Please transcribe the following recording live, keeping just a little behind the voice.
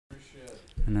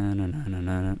No, no, no, no,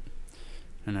 no, no.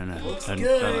 No, no, no. Looks Dun,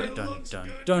 good. dun, dun,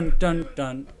 dun, dun, dun,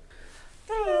 dun.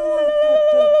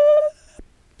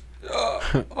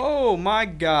 Oh my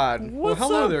God. Well, What's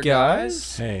hello up, there,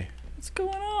 guys? Hey, What's going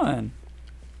on?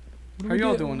 What How are we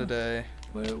y'all do- doing today?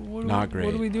 Not What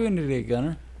great. are we doing today,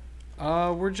 Gunnar?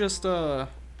 We're just gonna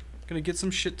get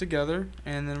some shit together,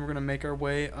 and then we're gonna make our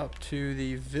way up to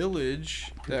the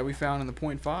village that we found in the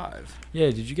 .5. Yeah,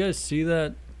 did you guys see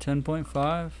that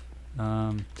 10.5?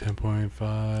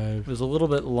 10.5. It was a little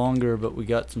bit longer, but we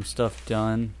got some stuff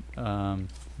done.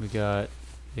 We got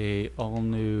a all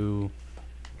new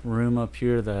room up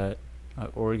here that I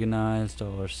organized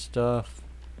all our stuff.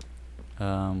 We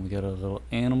got a little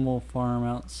animal farm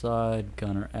outside.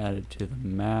 Gunnar added to the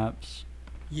maps.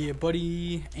 Yeah,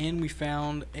 buddy. And we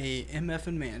found a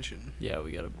MFN mansion. Yeah,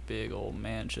 we got a big old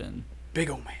mansion. Big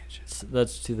old mansion.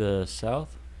 That's to the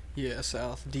south. Yeah,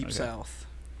 south. Deep Okay. south.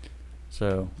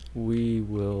 So we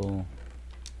will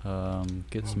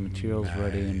get some materials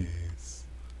ready and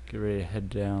get ready to head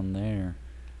down there.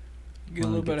 Get a Wanna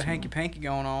little bit get of some- hanky-panky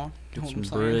going on. get Know what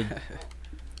some I'm saying? bread.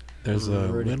 There's a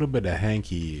Ready. little bit of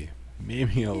hanky,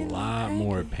 maybe a lot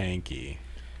more panky.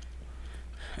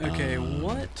 Okay,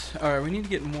 what? Alright, we need to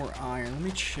get more iron. Let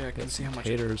me check Got and see some how much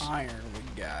taters. iron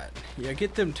we got. Yeah,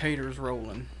 get them taters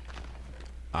rolling.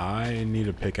 I need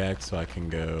a pickaxe so I can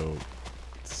go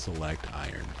select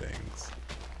iron things.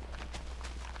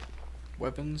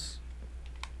 Weapons.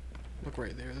 Look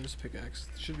right there. There's a pickaxe.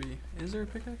 Should be. Is there a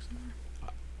pickaxe in there?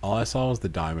 All I saw was the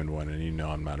diamond one, and you know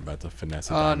I'm not about to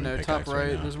finesse a diamond No, pickaxe top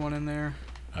right. now. There's one in there.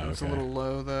 Oh, It's a okay. little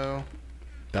low though.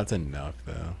 That's enough,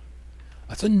 though.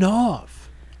 That's enough.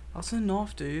 That's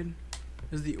enough, dude.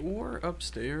 Is the ore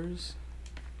upstairs?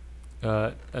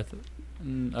 I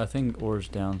think ore's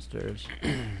downstairs.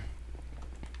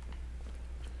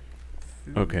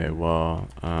 Okay, well,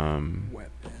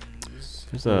 Weapons.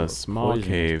 there's Oh, a small poisonous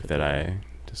cave that potato.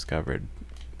 I discovered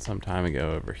some time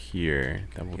ago over here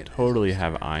that will It is totally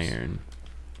have upstairs. iron.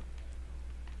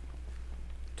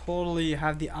 Totally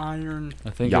have the iron. I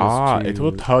think Yeah, it it was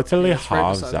will totally Yeah, it's right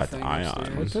have beside the that thing iron.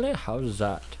 upstairs. Totally, how's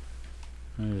that?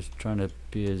 I'm just trying to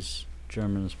be as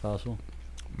German as possible.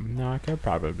 No, I could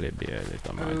probably be a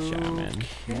little more German.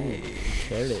 Okay.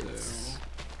 Carrots.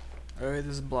 So, alright,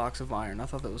 this is blocks of iron. I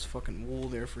thought that was fucking wool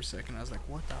there for a second. I was like,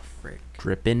 what the frick?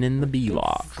 Dripping in the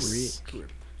blocks. frick?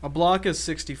 A block is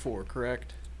 64,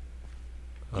 correct?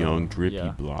 Young drippy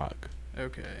Yeah. block.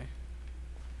 Okay.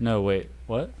 No, wait,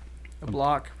 what? A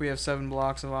block, we have 7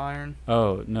 blocks of iron.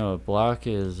 Oh, no, a block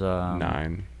is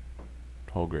 9.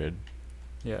 Whole grid.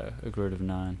 Yeah, a grid of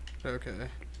 9. Okay.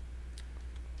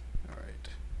 Alright.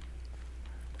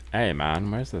 Hey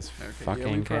man, where's this Okay, yeah, we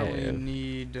fucking probably cave?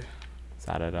 need Is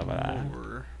that it over there?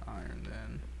 more iron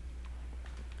then.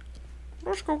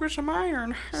 Let's go get some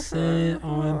iron. So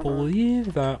I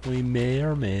believe that we may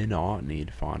or may not need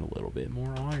to find a little bit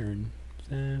more iron.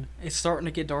 So, It's starting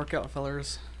to get dark out,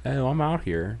 fellers. oh, I'm out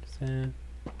here. So,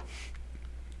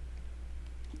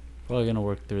 Probably gonna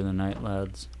work through the night,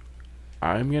 lads.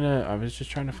 I was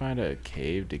just trying to find a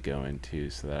cave to go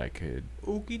into so that I could,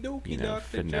 Okie dokie, you know, Dr.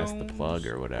 finesse the plug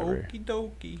or whatever. Okie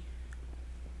dokie.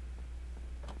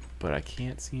 But I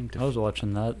can't seem I to. was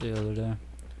watching that the other day.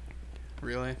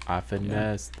 Really? I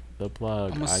finessed the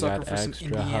plug. I'm a I sucker got for some extra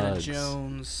Indiana hugs.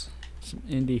 Jones. Some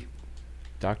indie.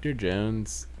 Dr.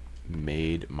 Jones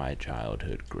made my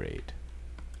childhood great.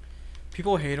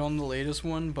 People hate on the latest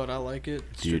one, but I like it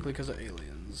Dude. strictly because of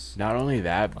aliens. Not only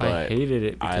that, but I hated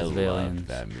it I because of love aliens.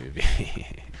 that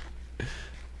movie.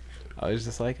 I was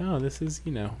just like, oh, this is,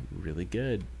 you know, really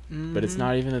good. But it's Mhm.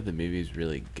 not even that the movie's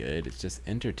really good. It's just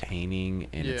entertaining,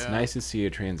 and it's Yeah. nice to see a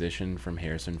transition from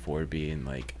Harrison Ford being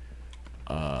like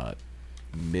a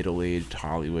middle-aged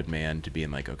Hollywood man to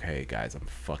being like, okay, guys, I'm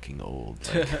fucking old.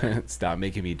 Like, stop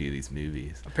making me do these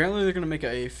movies. Apparently, they're gonna make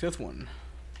a 5th one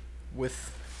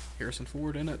with Harrison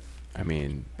Ford in it, I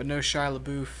mean, but no Shia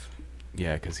LaBeouf.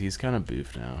 yeah, because he's kind of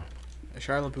boofed now.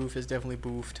 Shia LaBeouf is definitely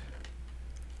boofed.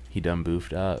 He done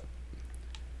boofed up.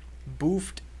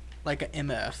 Boofed like a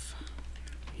MF.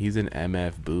 He's an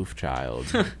MF boof child.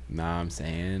 Nah, I'm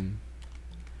saying.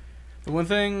 The one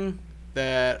thing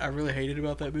that I really hated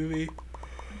about that movie,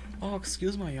 oh,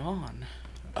 excuse my yawn,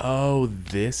 Oh,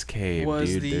 this cave, Was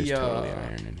dude. the, There's totally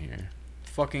iron in here.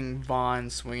 fucking Vaughn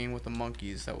swinging with the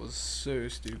monkeys. That was so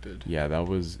stupid. Yeah, that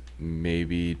was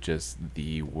maybe just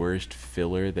the worst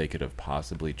filler they could have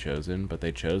possibly chosen, but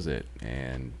they chose it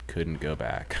and couldn't go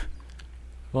back.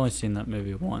 I've only seen that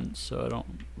movie once, so I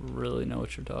don't really know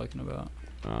what you're talking about.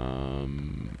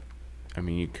 I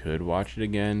mean, you could watch it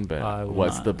again, I but will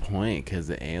what's not. the point? Because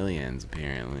the aliens,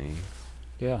 apparently.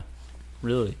 Yeah.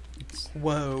 really. It's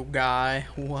Whoa, guy.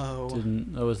 Whoa.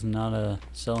 that was not a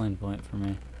selling point for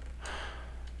me.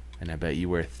 And I bet you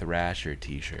wear Thrasher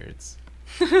t-shirts.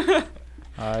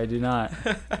 I do not.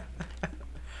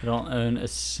 I don't own a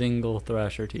single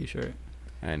Thrasher t-shirt.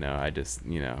 I know. I just,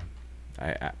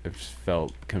 I just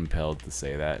felt compelled to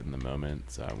say that in the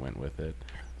moment, so I went with it.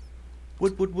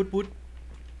 What?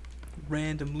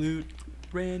 Random loot.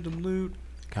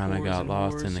 Kind of Whores got and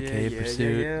lost whores. in the Yeah, cave yeah,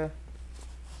 pursuit. Yeah.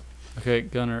 Okay,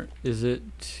 Gunnar, is it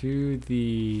to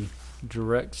the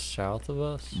direct south of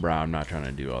us? Bro, I'm not trying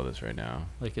to do all this right now.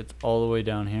 Like it's all the way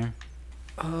down here?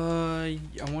 I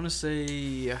want to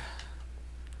say.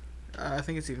 I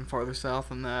think it's even farther south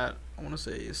than that. I want to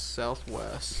say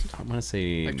southwest. I'm gonna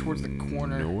say Like towards the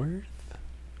corner. north,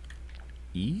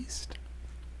 east.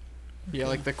 Yeah,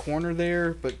 like the corner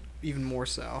there, but even more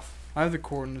south. I have the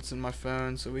coordinates in my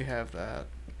phone, so we have that.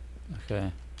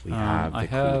 Okay. We have. I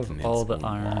the have coordinates all the to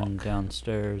iron walk.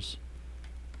 downstairs.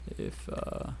 If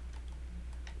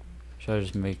should I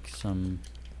just make some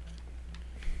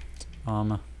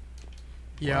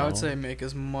Yeah, I would Well, say make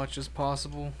as much as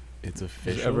possible. It's does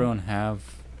official. everyone have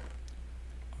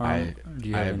armor? I Or do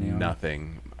you I have have any armor?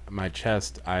 nothing. My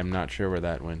chest. I'm not sure where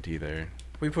that went either.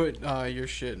 We put your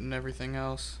shit and everything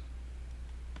else.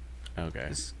 Okay.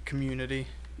 It's community.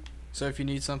 So if you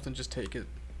need something, just take it.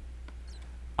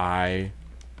 I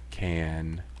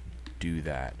can do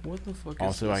that. What the fuck is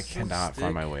Also, this? I Is that a cannot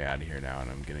find my stick? way out of here now,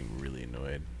 and I'm getting really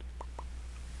annoyed.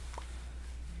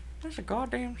 There's a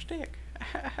goddamn stick.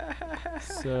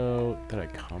 So Did I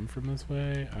come from this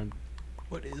way?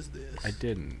 What is this? I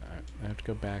didn't. I have to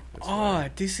go back this Ah,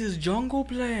 way. this is jungle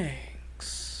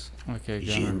planks. okay, Is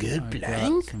Gunnar, you good, I got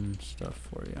Blank? some stuff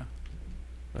for you.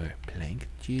 Plank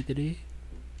jittery.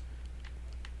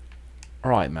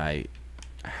 Alright, mate.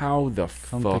 How the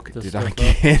Come fuck pick this did I stuff up.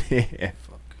 get here?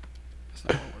 Fuck. That's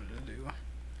not what I wanted to do.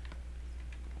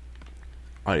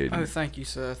 I didn't. Oh, thank you,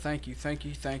 sir. Thank you.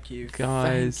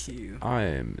 Guys, Thank you. I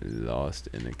am lost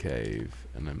in a cave,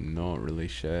 and I'm not really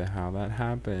sure how that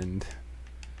happened.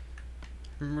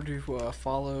 Remember to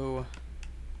follow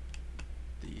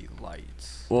the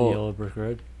lights. The Well, yellow brick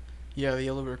road. Yeah, the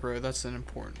yellow brick road. That's an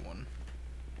important one.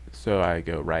 so I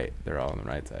go right. They're all on the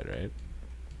right side, right?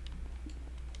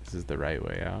 This is the right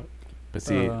way out. But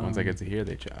see, once I get to here,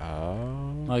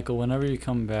 oh. Michael, whenever you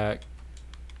come back,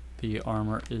 the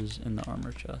armor is in the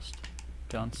armor chest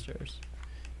downstairs.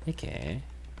 Okay.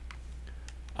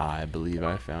 I believe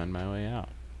I found my way out.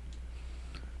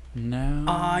 Now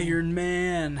Iron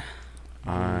Man.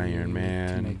 Iron to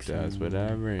Man make does some-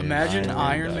 whatever. Imagine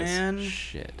Iron does. Man.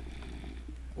 Shit.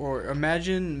 Or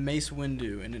imagine Mace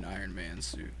Windu in an Iron Man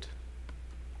suit.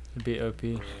 it'd be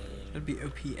OP. That'd be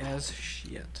OP as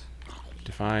shit.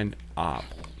 Define op.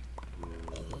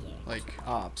 Like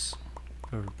ops.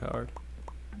 Overpowered.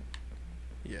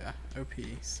 Yeah, OP.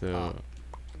 So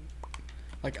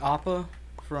Like Appa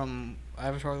from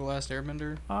Avatar: The Last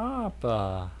Airbender.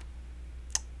 Appa.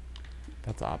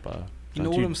 that's Appa. You know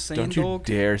what I'm saying, Don't you dog?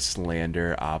 dare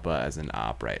slander Appa as an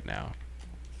op right now.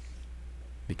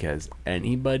 Because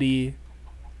anybody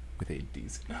with a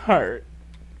decent heart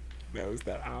knows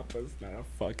that Appa's not a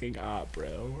fucking op,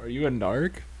 bro. Are you a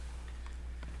narc?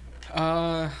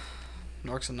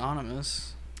 Narcs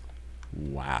Anonymous.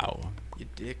 Wow. You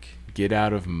dick. Get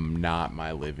out of not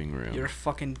my living room. You're a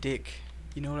fucking dick.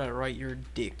 You know what I write? You're a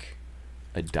dick.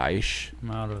 a dyke.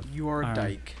 I'm out of You are a iron.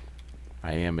 dyke.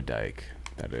 I am a dyke.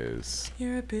 That is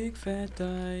You're a big fat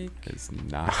dyke.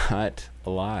 not a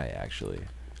lie, actually.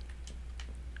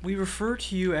 We refer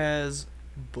to you as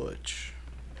Butch.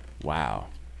 Wow.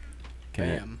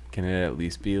 Bam. Can it at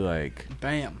least be like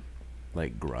Bam.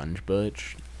 grunge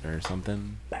butch or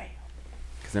something? Bam.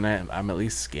 Because then I'm at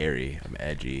least scary. I'm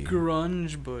edgy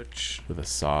Grunge Butch. with a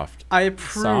soft I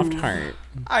approve. soft heart.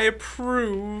 I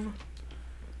approve.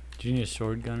 Do you need a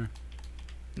sword, Gunner?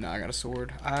 No, I got a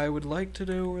sword. I would like to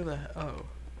know where the oh.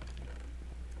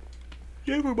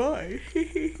 Never mind.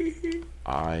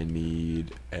 I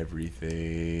need everything.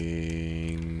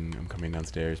 I'm coming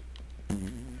downstairs.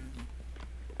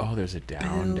 Oh, there's a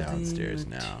downstairs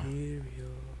now. Materials.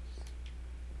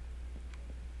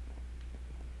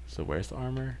 So where's the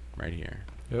armor? Right here.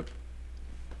 Yep.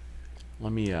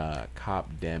 Let me cop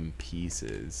them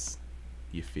pieces.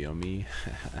 You feel me?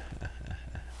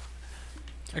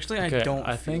 Actually, I Okay, don't.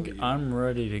 I feel think you. I'm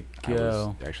ready to I was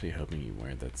go. actually hoping you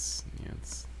weren't. That's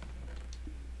it's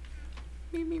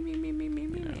Me.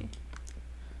 you know.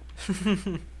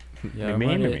 Yeah, Me, I'm me,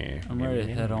 ready, me, I'm me, ready me,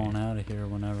 to head me. on out of here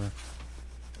whenever.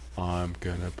 I'm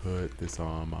gonna put this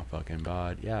on my fucking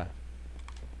bod. Yeah.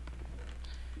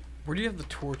 Where do you have the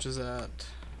torches at?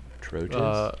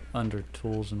 Troches? Under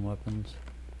tools and weapons.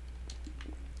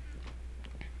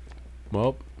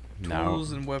 Well, now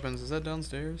Tools and weapons. Is that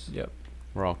downstairs? Yep.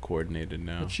 we're all coordinated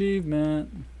now.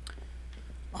 Achievement.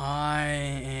 I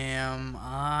am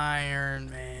Iron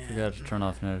Man. Forgot to turn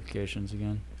off notifications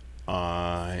again.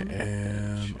 I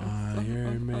am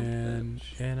Iron Man,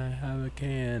 and I have a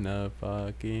can of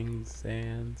fucking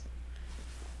sands.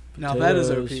 Now that is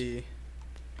Potatoes. OP.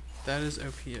 That is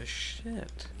OP as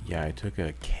shit. Yeah, I took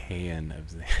a can of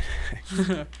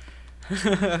Xanax.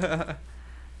 I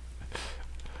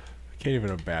can't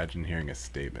even imagine hearing a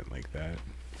statement like that.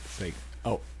 It's like,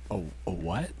 oh,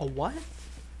 what? A what?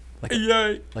 Like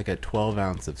Yay! like a 12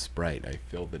 ounce of Sprite. I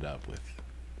filled it up with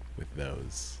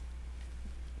those.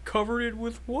 Covered it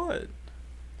with what?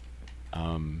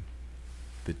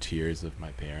 The tears of my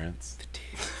parents. The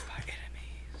tears of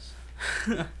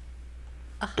my enemies.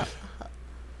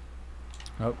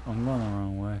 Oh, I'm going the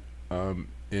wrong way.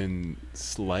 In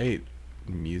slight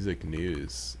music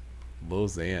news, Lil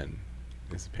Xan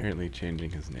is apparently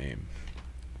changing his name.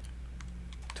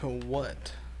 To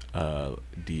what?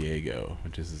 Diego,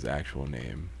 which is his actual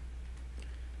name.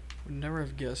 Would never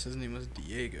have guessed his name was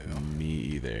Diego. Me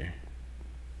either.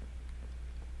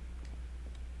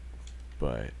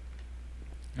 But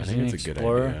I Is think he it's an a good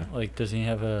explorer? idea. Like, does he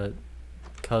have a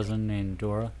cousin named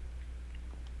Dora?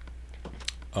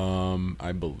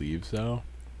 I believe so.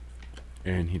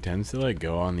 And he tends to like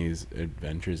go on these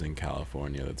adventures in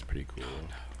California. That's pretty cool.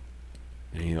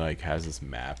 And he like has this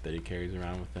map that he carries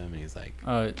around with him, and he's like,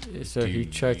 So he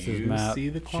Do checks his you map see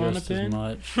the just Klonopin? as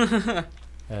much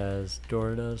as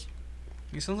Dora does.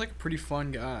 He sounds like a pretty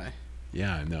fun guy.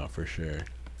 "Yeah, no, for sure."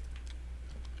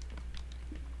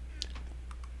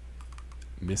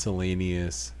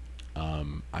 Miscellaneous.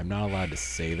 I'm not allowed to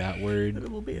say that word,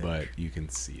 but you can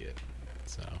see it.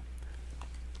 So.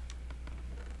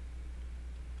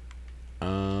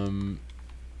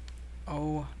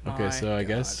 Oh Okay, my so I God.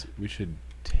 guess we should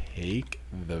take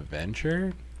the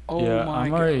venture. Oh yeah, my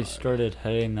I'm already God. started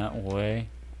heading that way.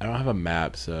 I don't have a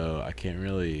map, so I can't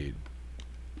really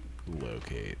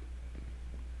locate.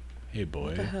 Hey, boy.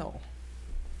 What the hell?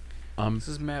 This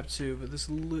is map 2, but this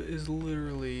is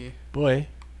literally boy.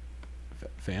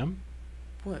 Fam?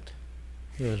 what?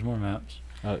 Yeah, there's more maps.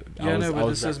 Yeah, I know, but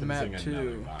this is referencing map another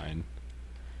 2. Vine.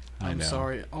 I I'm know.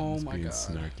 sorry. Oh It's my being God.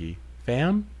 snarky.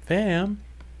 Fam? It's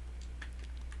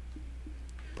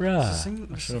the Bruh. same,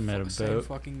 I it's should've the made a same boat.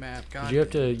 fucking map. God Did you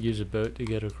have damn. to use a boat to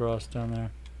get across down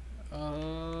there?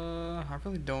 I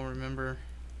really don't remember.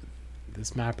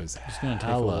 This map is It's gonna take a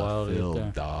hella while to get filled,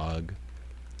 there. dog.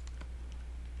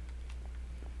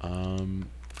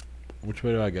 Which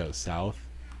way do I go? South?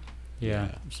 Yeah.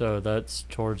 Yeah. So that's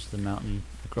towards the mountain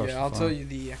across the Yeah, I'll farm. tell you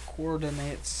the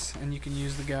coordinates, and you can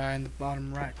use the guy in the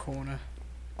bottom right corner.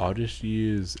 I'll just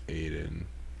use Aiden.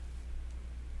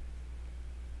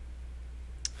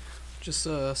 Just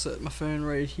set my phone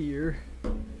right here.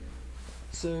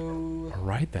 So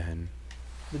Alright then.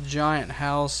 the giant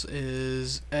house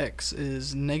is X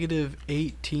is negative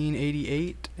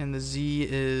 1888, and the Z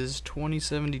is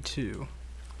 2072.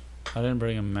 I didn't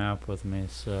bring a map with me,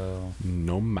 so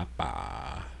No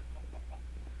mappa.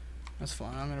 That's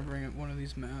fine. I'm gonna bring up one of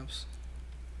these maps.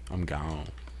 I'm gone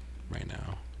right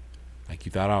now. Like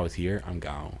you thought I was here? I'm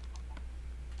gone.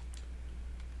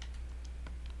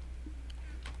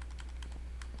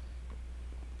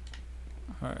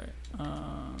 alright.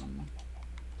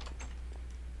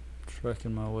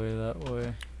 Trekking my way that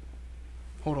way.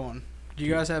 Hold on. Do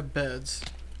you guys have beds?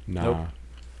 Nah. Nope.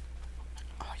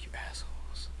 Oh, you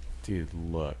assholes. Dude,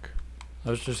 look. I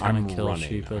was just gonna I'm kill running.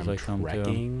 sheep as I'm I come to 'em.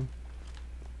 trekking.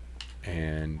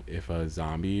 And if a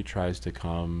zombie tries to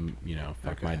come,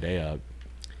 fuck my Okay. day up,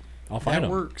 I'll fight That him.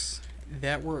 works.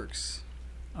 That works.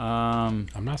 I'm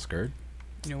not scared.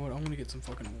 You know what? I'm gonna get some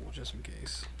fucking wool just in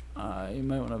case. You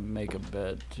might want to make a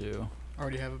bed too, I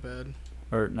already have a bed.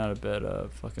 or not a bed, a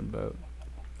fucking boat.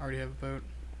 I already have a boat.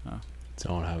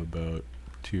 Don't have a boat.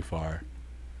 Too far.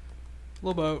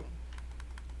 Little boat.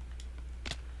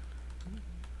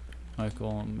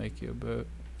 Michael, I'll make you a boat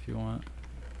if you want.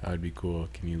 That would be cool.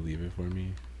 Can you leave it for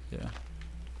me? Yeah.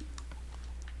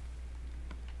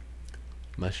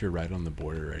 Unless you're right on the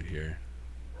border right here.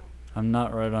 I'm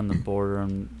not right on the border.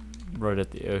 I'm right at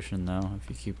the ocean though. If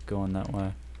you keep going that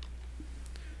way.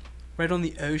 Right on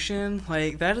the ocean?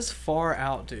 Like, that is far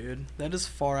out, dude. That is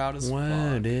far out as What,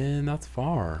 fuck. dude? That's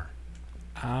far.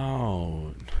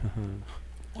 Out.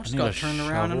 I just need got a turned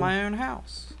around in shovel. my own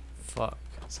house. Fuck.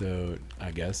 So,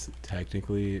 I guess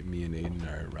technically me and Aiden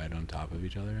are right on top of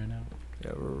each other right now.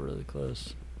 Yeah, we're really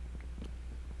close.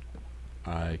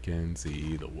 I can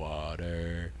see the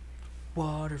water.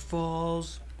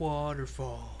 Waterfalls,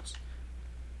 waterfalls.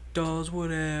 Does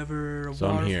whatever a So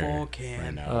I'm here waterfall right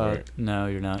can. now. No,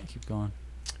 you're not. Keep going.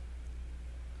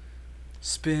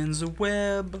 Spins a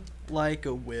web like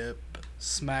a whip.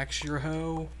 Smacks your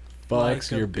hoe. Fucks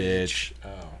like a your bitch. bitch.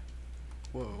 Oh.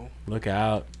 Whoa. Look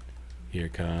out. Here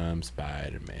comes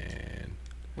Spider-Man.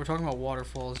 We're talking about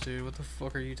waterfalls, dude. What the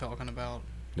fuck are you talking about?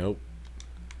 Nope.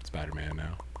 Spider-Man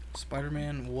now.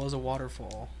 Spider-Man was a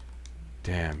waterfall.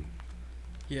 Damn.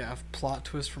 Yeah, plot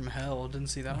twist from hell. Didn't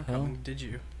see that one Hell? coming, did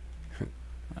you?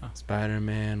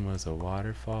 Spider-Man was a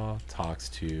waterfall. Talks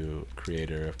to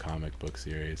creator of comic book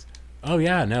series. Oh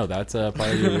yeah, no, that's part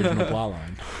of the original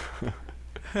plotline.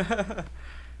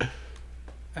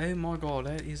 Hey, my god,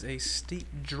 that is a steep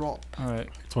drop. All right.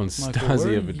 It's one Michael, stazzy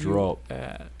where of a are you drop.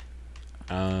 at?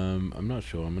 I'm not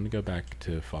sure. I'm gonna go back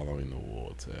to following the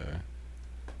water.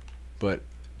 But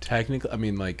technically, I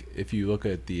mean, like, if you look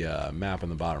at the map on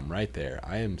the bottom right there,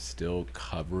 I am still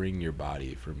covering your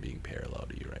body from being parallel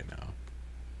to you right now.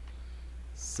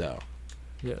 So,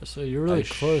 Yeah, so you're really I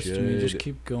close to me. Just should-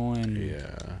 keep going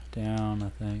yeah. down, I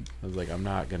think. I was like, I'm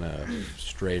not gonna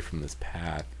stray from this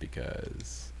path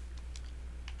because.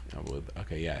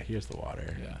 Okay, yeah, here's the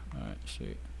water. Yeah, all right,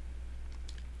 sweet.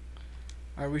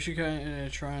 Alright, we should kind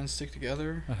of try and stick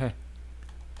together. Okay,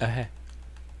 Uh-huh.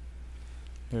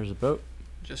 there's a boat.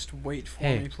 Just wait for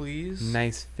Hey, me, please.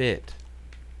 Nice fit.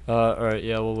 All right,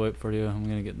 yeah, we'll wait for you. I'm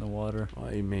gonna get in the water.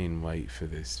 What do you mean, wait for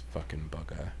this fucking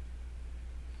bugger?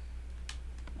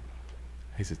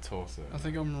 He's a torso. I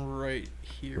think I'm right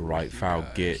here. The with right you foul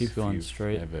guys. get. Keep if going you've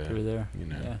straight ever, through there. you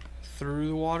know. Yeah. Through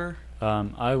the water?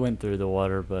 I went through the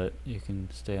water, but you can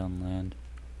stay on land.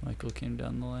 Michael came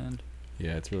down the land.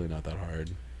 Yeah, it's really not that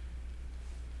hard.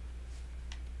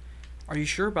 Are you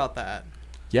sure about that?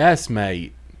 Yes,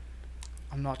 mate.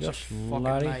 I'm not Yes, your fucking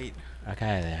laddie. mate.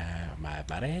 Okay, my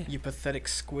buddy. You pathetic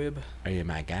squib. Are you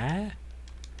my guy?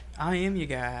 I am your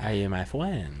guy. Are you my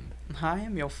friend? I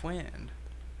am your friend.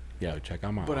 Yo, check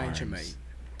out my But arms. ain't your mate.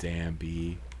 Damn,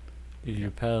 B. Dude,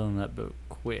 you're paddling that boat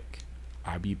quick.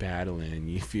 I be paddling.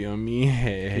 You feel me?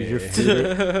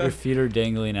 Dude, your feet are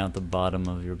dangling out the bottom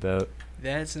of your boat.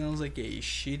 That sounds like a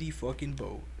shitty fucking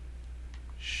boat.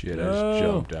 Shit, I No. just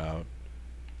jumped out.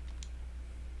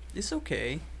 It's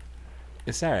okay.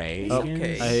 It's alright. It's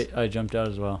okay. I jumped out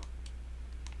as well.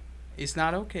 It's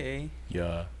not okay.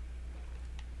 Yeah.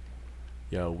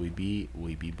 Yo, we be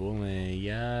bullying.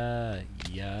 Yeah.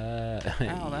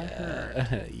 Ow, that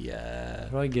hurt. Yeah. How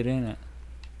do I get in it?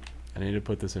 I need to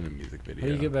put this in a music video. How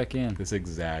do you get back in? This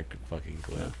exact fucking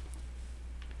clip.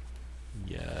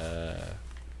 Yeah.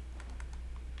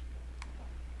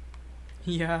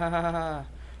 Yeah.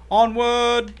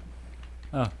 Onward.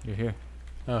 Oh, you're here.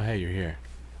 Oh, hey, you're here.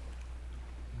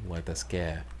 What the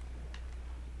scare?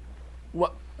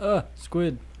 What?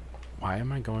 Squid. Why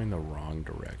am I going the wrong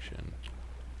direction?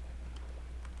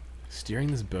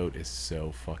 Steering this boat is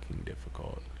so fucking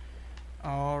difficult.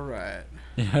 All right.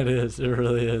 Yeah, it is. It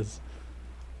really is.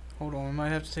 Hold on. We might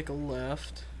have to take a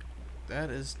left. That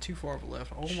is too far of a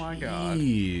left. Oh my god.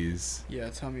 Jeez. Yeah,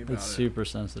 tell me about It's it. super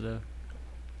sensitive.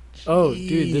 Oh,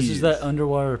 dude, this is that Jeez.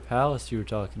 underwater palace you were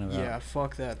talking about. Yeah,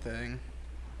 fuck that thing.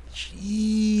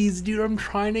 Jeez, dude, I'm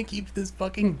trying to keep this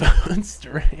fucking boat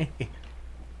straight.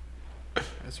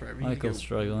 That's right. We need to Michael's go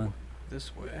struggling.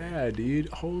 this way. Yeah, dude.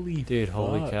 Holy Dude,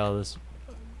 holy fuck. cow, this...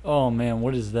 Oh, man,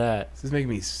 what is that? This is making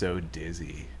me so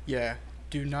dizzy. Yeah.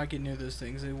 Do not get near those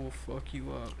things. They will fuck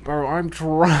you up. Bro, I'm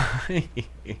trying.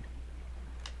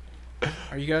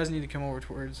 Or you guys need to come over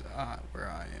towards where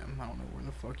I am. I don't know where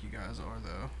the fuck you guys are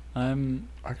though. I'm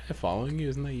Aren't I following you?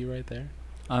 Isn't that you right there?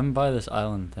 by this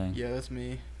island thing. Yeah, that's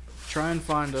me. Try and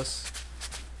find us.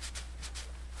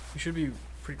 We should be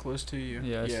pretty close to you.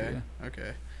 Yeah, I see you.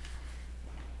 Okay.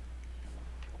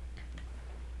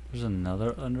 There's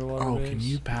another underwater Oh, base. can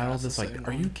you paddle it's the this? Like, same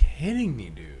are one. you kidding me,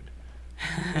 dude?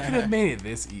 You could have made it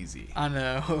this easy. I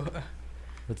know.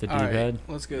 With the All right, D-pad?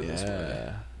 let's go this way.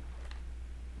 Yeah.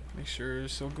 Make sure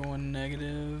it's still going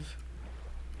negative.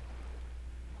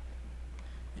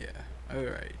 Yeah. All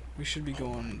right. We should be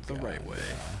going the right way.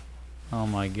 Oh,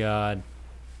 my God.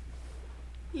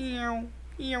 Meow.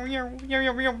 Meow, meow, meow,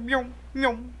 meow, meow,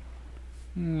 meow.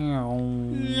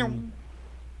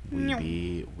 Meow.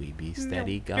 We be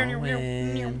steady going.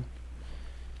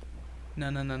 No,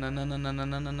 no, no, no, no, no, no, no,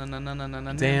 no, no, no, no, no, no,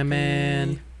 no. Damn,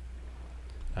 man.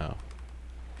 Oh,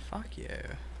 Fuck yeah.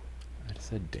 I just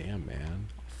said damn, man.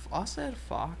 I said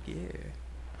fuck yeah.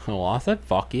 Well, I said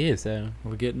fuck yeah, so.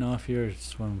 We're getting off here or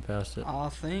swimming past it? I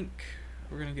think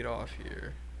we're gonna get off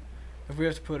here. If we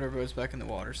have to put our boats back in the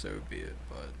water, so be it.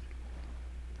 But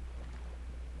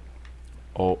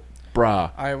Oh,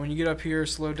 bruh. all right, when you get up here,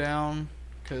 slow down,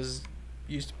 Because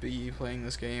used to be playing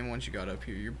this game, once you got up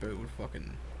here, your boat would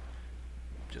fucking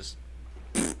just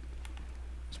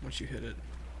once you hit it.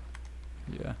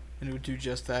 Yeah. And it would do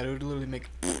just that. It would literally make.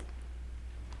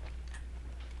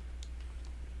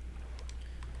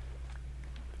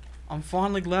 I'm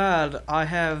finally glad I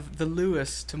have the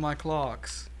Lewis to my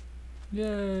clocks.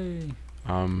 Yay.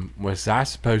 What's that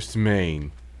supposed to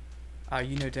mean?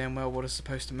 You know damn well what it's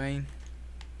supposed to mean.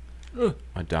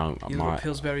 I don't. You little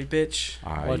Pillsbury bitch.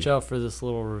 Watch out for this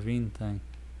little ravine thing.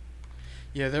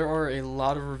 Yeah, there are a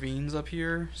lot of ravines up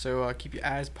here, so keep your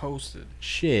eyes posted.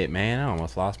 Shit, man, I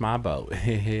almost lost my boat.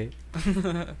 Okay.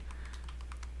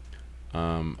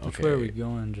 Which way are we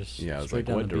going? Just Yeah, I was straight like,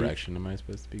 down what the beach? direction am I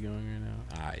supposed to be going right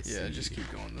now? I see. Yeah, just keep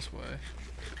going this way.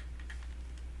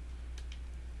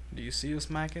 Do you see us,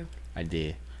 Micah? I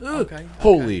did. Okay.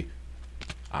 Holy!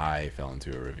 I fell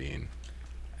into a ravine.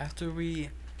 After we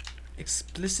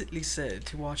explicitly said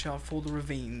to watch out for the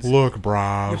ravines, Look,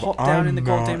 bruv. you hopped down in the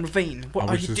goddamn ravine. What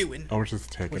are you doing? I was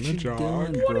just taking What a you jog.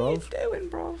 doing, What are bro? you doing,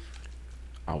 bro?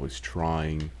 I was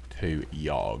trying to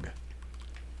jog.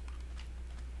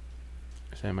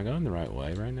 So am I going the right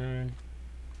way right now?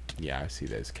 Yeah, I see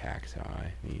those cacti.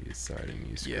 You deciding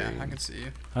you screen. Yeah, I can see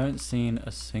you. I haven't seen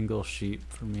a single sheep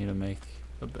for me to make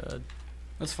a bed.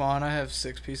 That's fine. I have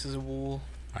 6 pieces of wool.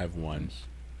 I have one.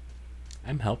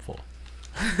 I'm helpful.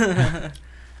 I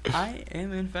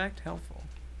am, in fact, helpful.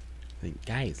 Like,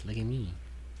 guys, look at me.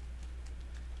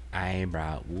 I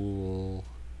brought wool.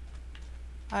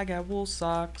 I got wool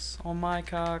socks on my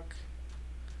cock.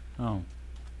 Oh.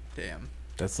 Damn.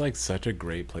 That's like such a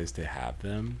great place to have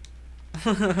them.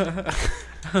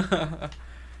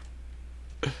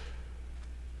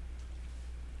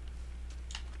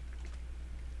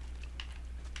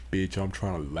 Bitch, I'm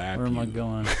trying to lap Where you. am I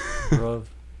going, bruv?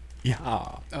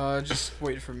 Yeah. Just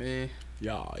wait for me.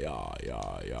 Yeah. Yeah,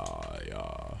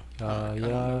 kinda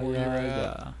know where you're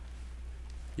at.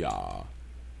 Yeah.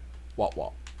 What?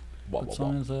 What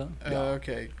song is that? Yeah.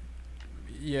 Okay.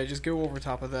 Yeah, just go over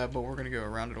top of that, but we're gonna go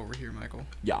around it over here, Michael.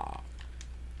 Yeah.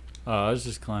 Oh, I was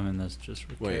just climbing this just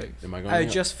for Wait, kicks. am I going?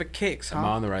 Just for kicks, Am I huh?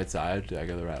 on the right side? Did I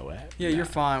go the right way? Yeah, Nah. you're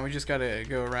fine. We just gotta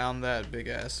go around that big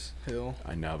ass hill.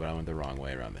 I know, but I went the wrong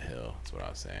way around the hill. That's what I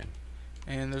was saying.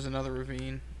 And there's another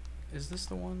ravine. Is this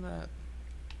the one that...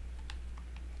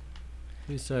 At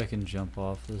least I can jump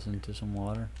off this into some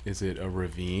water. Is it a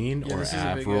ravine Yeah, or this is a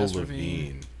Avril big-ass Lavigne?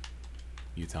 ravine.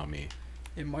 You tell me.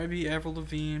 It might be Avril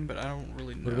Lavigne, but I don't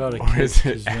really know. What about a Or is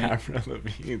Kids it cuisine? Avril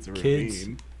Lavigne's Kids.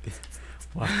 ravine?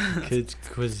 Wow, kids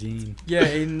cuisine. Yeah,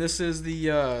 Aiden, this is the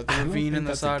don't ravine in think the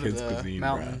that's a side of kid's the cuisine,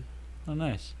 mountain. Oh,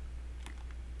 nice.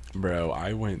 Bro,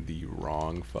 I went the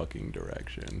wrong fucking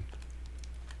direction.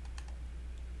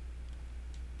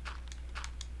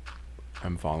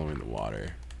 I'm following the water.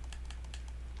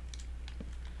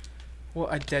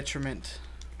 What a detriment.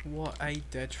 What a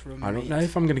detriment. I don't know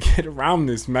if I'm gonna get around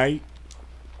this, mate.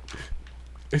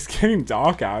 It's getting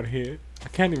dark out here. I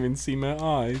can't even see my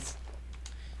eyes.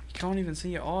 You can't even see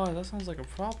your eyes. That sounds like a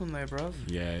problem there, bruv.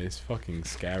 Yeah, it's fucking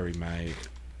scary, mate.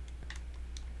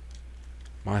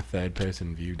 My third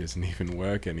person view doesn't even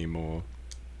work anymore.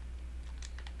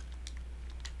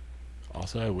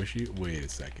 Also, I wish you... Wait a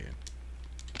second.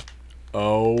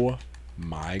 Oh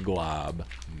my glob.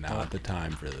 Not the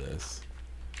time for this.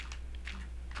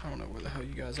 I don't know where the hell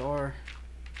you guys are.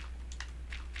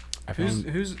 I found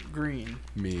Who's green?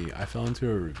 me. I fell into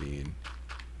a ravine.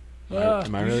 Ah,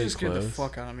 Am I You really just scared the close?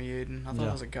 fuck out of me, Aiden. I thought Yeah.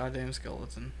 it was a goddamn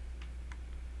skeleton.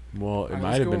 Well, it Alright, might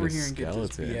let's have go been over a here and get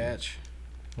this skeleton. biatch.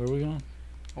 Where are we going?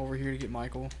 Over here to get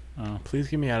Michael. Oh. Please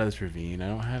get me out of this ravine. I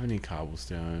don't have any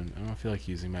cobblestone. I don't feel like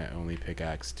using my only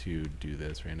pickaxe to do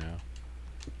this right now.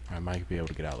 I might be able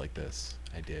to get out like this.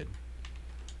 I did.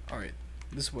 Alright,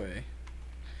 this way.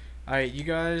 Alright, you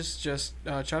guys just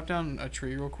chop down a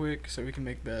tree real quick so we can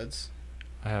make beds.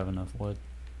 I have enough wood.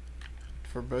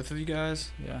 For both of you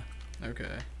guys? Yeah.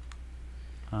 Okay.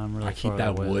 I'm really I keep far that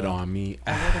away, wood though. on me.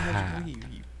 Oh, where the hell did you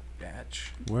leave, you bitch?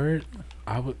 Where? Thought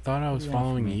I was What do you want from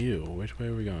following me? you. Which way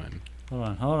are we going? Hold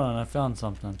on. I found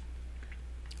something.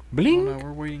 I don't Bling. know,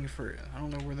 we're waiting for it. I don't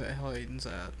know where the hell Aiden's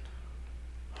at.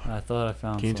 I thought I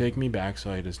found Can you something. take me back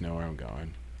so I just know where I'm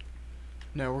going?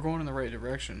 No, we're going in the right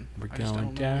direction. We're I just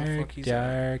going don't know where the fuck dark, he's at.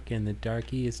 dark, and the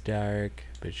darky is dark.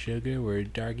 But sugar, we're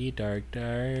darky, dark,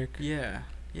 dark. Yeah,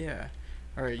 yeah.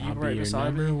 Alright, you I'll right be your beside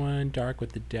number me? one, dark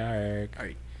with the dark.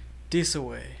 This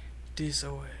away. This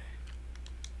away.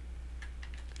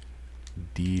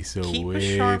 This Keep a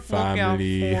away, sharp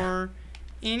family. lookout for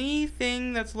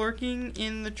anything that's lurking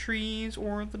in the trees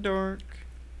or the dark.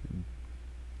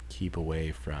 Keep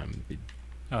away from the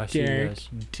Oh, I see you Derek, guys.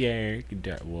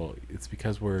 Derek. Well, it's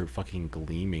because we're fucking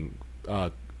gleaming.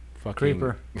 Fucking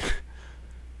Creeper.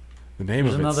 The name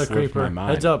There's of it another slipped creeper. my mind.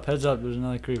 Heads up, heads up. There's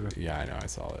another creeper. Yeah, I know. I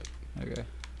saw it. Okay.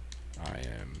 I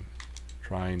am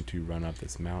trying to run up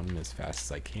this mountain as fast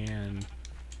as I can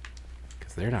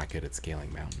because they're not good at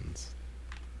scaling mountains.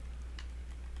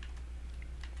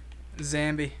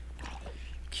 Zambi.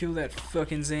 Kill that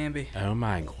fucking Zambi. Oh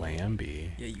my Glamby.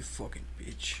 Yeah, you fucking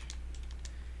bitch.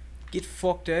 Get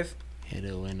fucked, Ev. Hit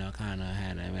it with no kind of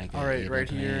hand and make it Alright, hit right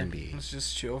a here. Glamby. Let's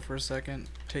just chill for a second.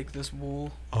 Take this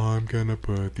wool. I'm gonna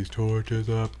put these torches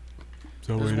up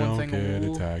so There's we one don't thing get of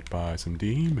wool. attacked by some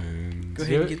demons. Go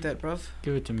ahead and get that, bruv.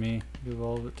 Give it to me. Give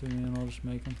all of it to me, and I'll just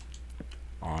make them.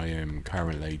 I am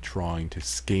currently trying to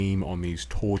scheme on these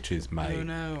torches, mate. Oh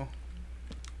no.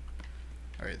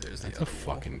 Alright, there's That's the a other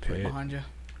wool. fucking Put it pit. behind you.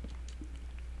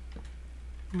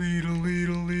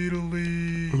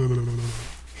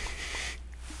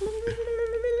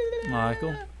 Michael,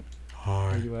 where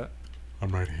Hi, you at?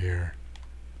 I'm right here.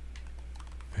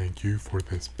 Thank you for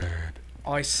this bed.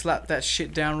 I slapped that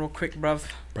shit down real quick, bruv.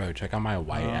 Bro, check out my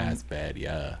white ass bed,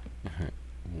 yeah.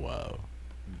 Whoa.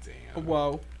 Damn.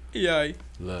 Whoa. Yay.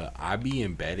 Look, I be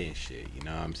in bed and shit, you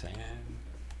know what I'm saying?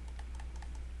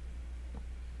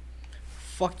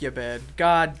 Fuck your bed.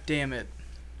 God damn it.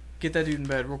 Get that dude in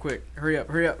bed real quick. Hurry up,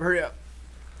 hurry up, hurry up.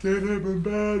 Get him in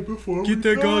bed before Get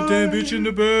that goddamn bitch in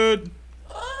the bed.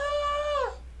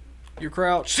 You're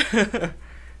crouched.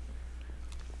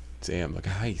 Damn, look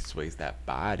how he sways that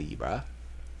body, bruh.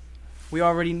 We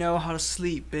already know how to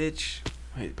sleep, bitch.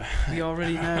 Wait, We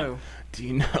already know. do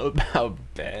you know about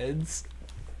beds?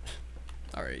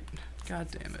 Alright. God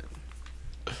damn it.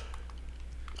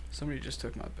 Somebody just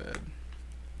took my bed.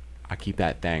 I keep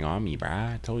that thing on me,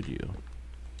 bruh. I told you.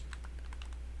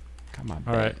 Got my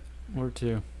bed. Alright, where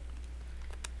to?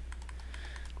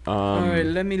 Alright,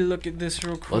 let me look at this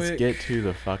real quick. Let's get to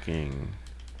the fucking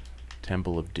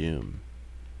Temple of Doom.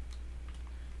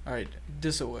 Alright,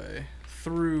 this way.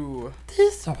 Through.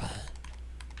 This way.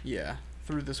 Yeah,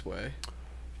 through this way.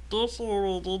 Da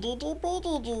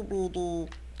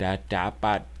da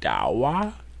ba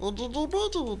dawa.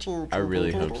 I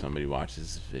really hope somebody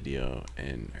watches this video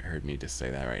and heard me just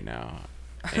say that right now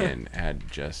and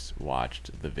had just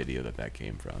watched the video that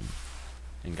came from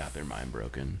and got their mind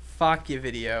broken. Fuck your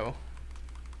video.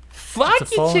 Fuck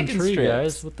It's a fallen tree,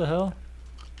 guys. What the hell?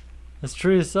 This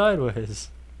tree is sideways.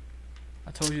 I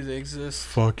told you they exist.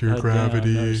 Fuck God damn, I've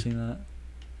never seen that.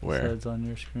 Where? Besides on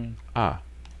your screen. Ah.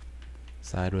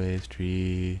 Sideways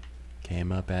tree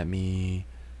came up at me.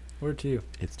 Where to?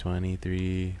 It's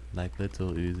 23, like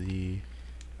little Uzi.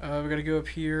 We gotta go up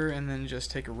here and then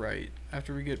just take a right.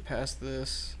 After we get past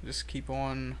this, just keep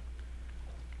on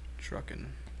trucking.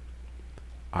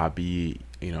 I be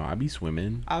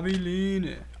swimming. I be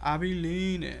leaning, I be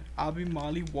leaning, I be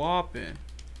molly whopping.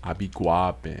 I be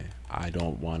guapping. I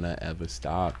don't wanna ever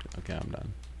stop. Okay, I'm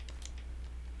done.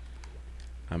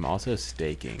 I'm also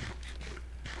staking.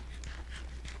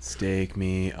 Stake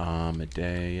me,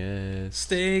 Amadeus.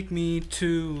 Stake me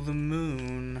to the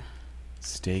moon.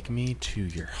 Stake me to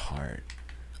your heart.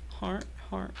 Heart,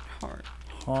 heart, heart.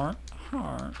 Heart,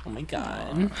 heart. Oh my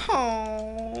god.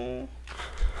 Oh,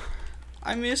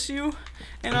 I miss you,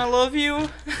 and I love you.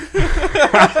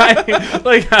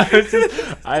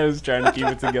 I was trying to keep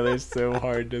it together so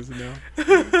hard just now.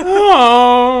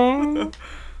 Oh.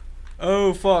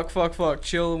 Oh, fuck.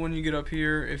 Chill when you get up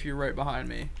here if you're right behind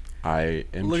me. I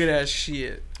am. Look at that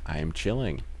shit. I am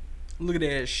chilling. Look at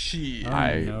that shit. Oh.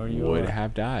 I know where you would are.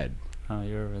 have died. Oh,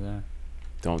 you're over there.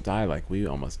 Don't die like we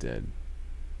almost did.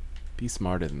 Be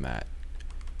smarter than that.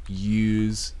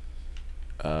 Use,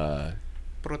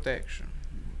 Protection.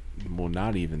 well,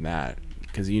 not even that,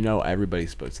 because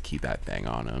everybody's supposed to keep that thing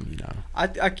on them.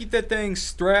 I keep that thing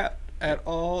strapped at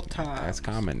all times. That's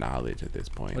common knowledge at this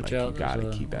point. Watch Like out, you gotta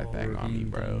there's a keep that little thing on me,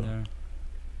 ravine down bro. there.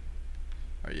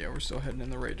 Oh yeah, we're still heading in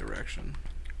the right direction.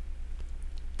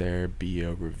 There be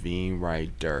a ravine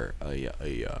right there.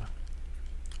 Yeah.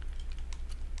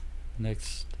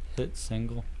 Next hit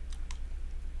single.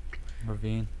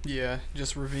 Ravine. Yeah,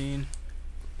 just ravine.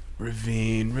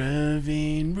 Ravine.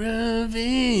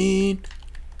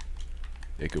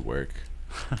 It could work.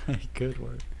 It could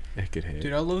work. It could hit.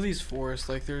 Dude, I love these forests.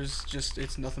 Like,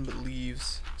 it's nothing but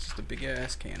leaves. It's just a big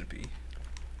ass canopy.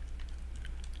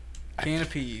 Can of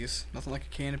peas. Nothing like a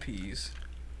can of peas.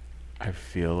 I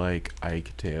feel like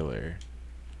Ike Taylor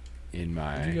in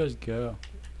my. Where'd you guys go?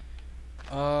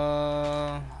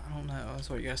 I don't know. That's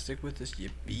what you gotta stick with, is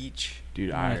your beach.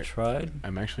 Dude, I tried.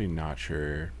 I'm actually not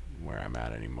sure where I'm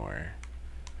at anymore.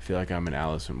 I feel like I'm in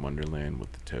Alice in Wonderland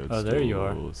with the toadstools. Oh, there you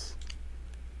are.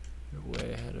 You're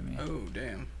way ahead of me. Oh,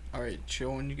 damn. Alright,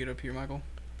 chill when you get up here, Michael.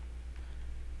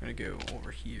 I'm gonna go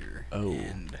over here Oh.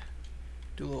 and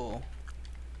do a little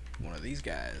one of these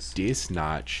guys. Dis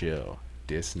not chill.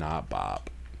 Dis not bop.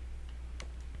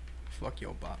 Fuck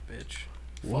your bot, bitch.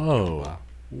 Whoa. bop.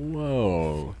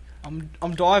 Whoa. I'm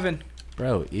diving.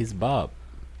 Bro, he's bop.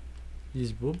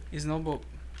 He's boop. He's no bop.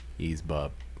 He's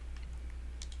bop.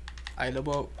 I love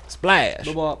bop. Splash.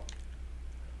 Love bop.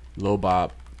 Low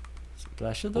bop.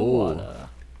 Splash of the Oh. water.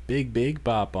 Big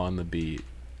bop on the beat.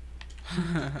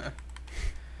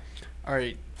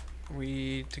 Alright.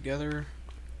 We together?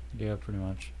 Yeah, pretty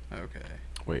much. Okay.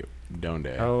 Wait, don't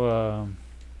dare. How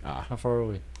far are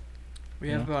we? We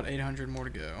have Yeah. about 800 more to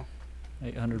go.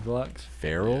 800 blocks?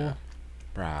 Feral? Yeah.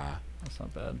 Brah. That's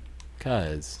not bad.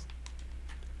 Cuz.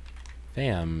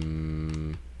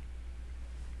 Fam.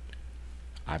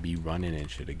 I be running and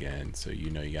shit again, so you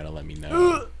know you gotta let me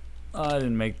know. I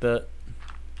didn't make that.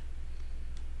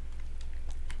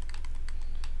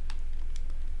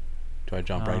 Do I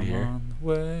jump right here? On the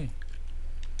way.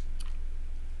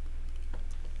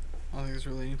 I don't think there's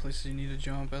really any places you need to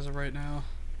jump as of right now.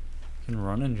 You can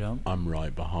run and jump. I'm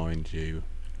right behind you.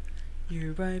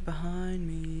 You're right behind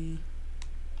me.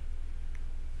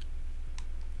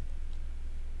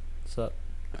 What's up?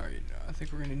 Alright, I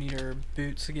think we're gonna need our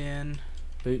boots again.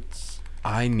 Boots.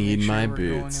 I need Make sure my we're going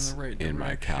in the boots right in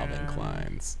my Calvin direction.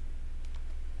 Kleins.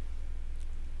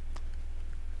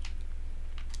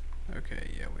 Okay,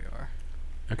 yeah, we are.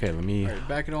 Okay, let me Alright,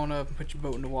 back it on up and put your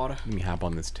boat in the water. hop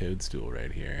on this toadstool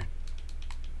right here.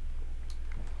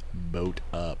 Boat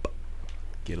up.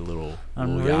 Get a little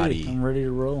I'm ready. yachty. I'm ready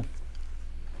to roll.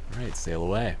 All right, sail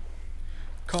away.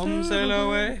 Come sail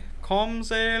away. Come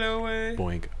sail away.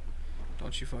 Boink.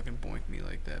 Don't you fucking boink me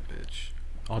like that, bitch.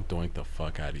 I'll doink the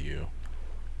fuck out of you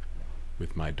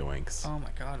with my doinks. Oh my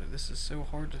god, this is so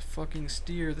hard to fucking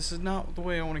steer. This is not the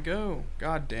way I want to go.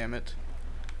 God damn it.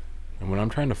 And when I'm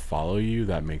trying to follow you,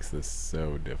 that makes this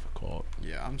so difficult.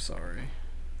 Yeah, I'm sorry.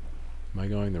 Am I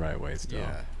going the right way still?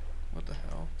 Yeah. What the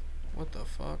hell? What the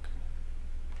fuck?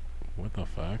 What the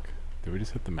fuck? Did we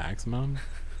just hit the maximum?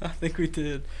 I think we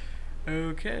did.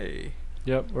 Okay.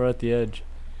 Yep, we're at the edge.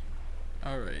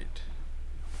 Alright.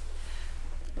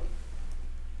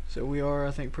 So we are,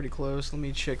 I think, pretty close. Let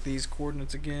me check these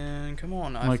coordinates again. Come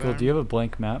on, Michael, iPhone. do you have a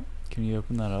blank map? Can you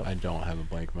open that up? I don't have a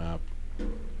blank map.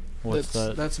 What's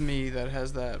that? That's me that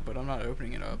has that, but I'm not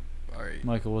opening it up. Alright.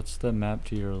 Michael, what's the map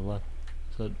to your left?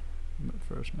 Is that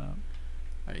first map?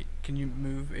 Alright, can you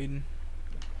move, Aiden?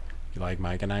 You like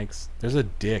Mike and Ike's? There's a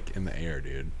dick in the air,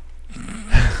 dude.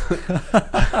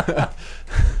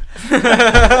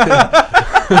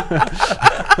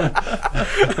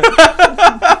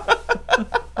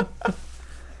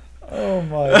 Oh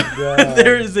my god.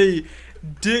 There is a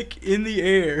dick in the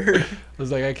air. I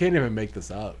was like, I can't even make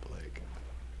this up. Like,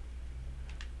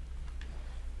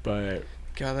 but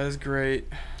God, that is great.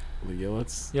 yeah,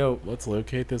 let's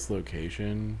locate this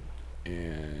location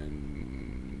and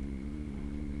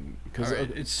because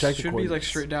Alright, it should be like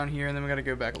straight down here, and then we gotta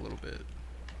go back a little bit.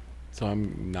 So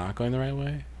I'm not going the right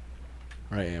way,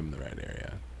 or I am in the right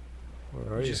area.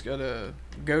 Where are You you? just gotta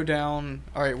go down.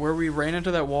 Alright, where we ran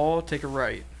into that wall, take a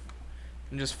right.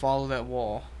 And just follow that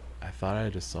wall. I thought I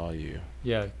just saw you.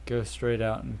 Yeah, go straight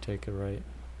out and take a right.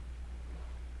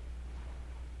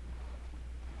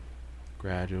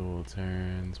 Gradual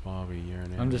turns while we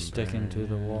urinate. I'm just sticking to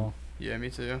the wall. Yeah, me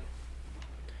too.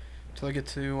 Till I get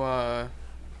to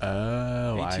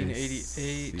Oh,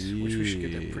 1888, which we should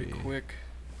get there pretty see. quick.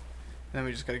 And then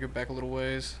we just gotta go back a little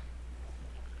ways.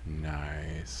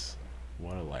 Nice.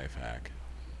 What a life hack.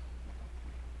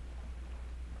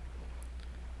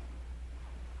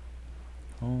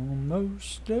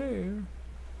 Almost there.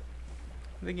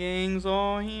 The gang's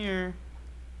all here.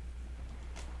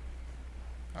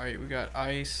 Alright, we got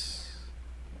ice.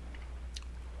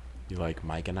 You like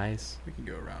Mike and Ice? We can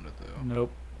go around it though.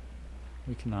 Nope.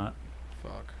 We cannot.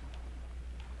 Fuck.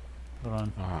 Hold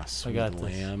on. Ah, sweet got this.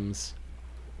 lambs.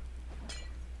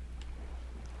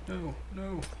 No,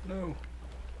 no, no.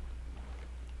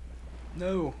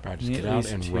 No. Bro, just Need get at out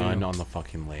least and two. run on the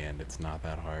fucking land. It's not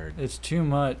that hard. It's too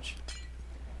much.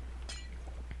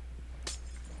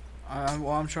 Well,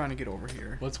 I'm trying to get over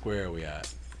here. What square are we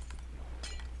at?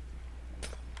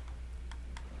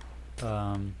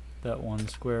 That one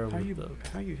square How with you the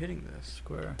how you hitting this?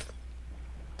 square.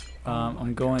 Oh my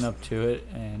I'm going up to it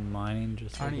and mining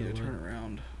just I like need it to would. turn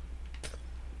around.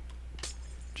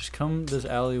 Just come this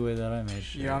alleyway that I made.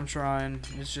 Yeah, I'm trying.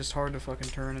 It's just hard to fucking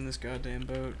turn in this goddamn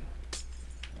boat.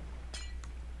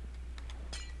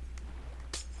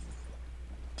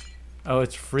 Oh,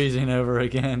 it's freezing over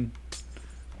again.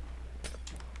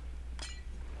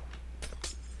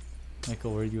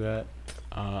 Michael, where you at?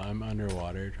 I'm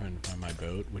underwater trying to find my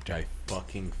boat, which I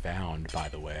fucking found, by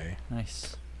the way.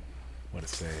 Nice. What a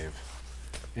save.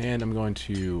 And I'm going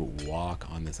to walk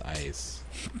on this ice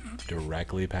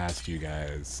directly past you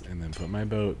guys and then put my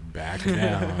boat back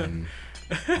down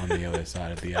on the other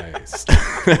side of the ice.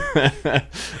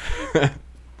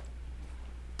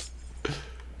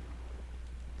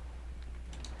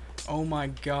 Oh my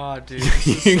god, dude. This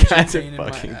is You such a guys are pain in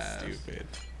my fucking ass. stupid.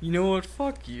 You know what?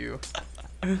 Fuck you.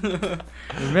 We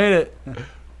made it.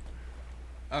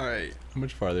 Alright. How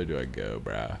much farther do I go,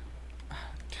 bruh?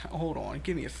 Hold on.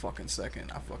 Give me a fucking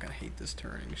second. I fucking hate this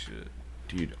turning shit.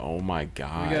 Dude, oh my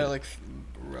god. We got like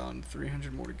around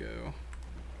 300 more to go.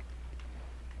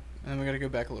 And then we gotta go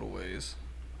back a little ways.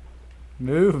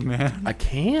 Move, man. I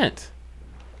can't.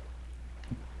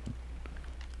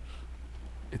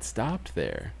 It stopped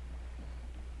there.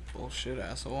 Bullshit,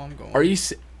 asshole. I'm going. Are you?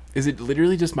 Is it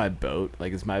literally just my boat?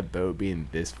 Like, is my boat being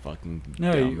this fucking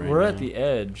No, dumb right we're now? at the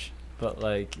edge, but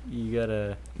like you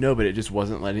gotta. No, but it just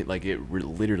wasn't letting. Like, it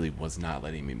literally was not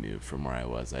letting me move from where I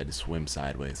was. I had to swim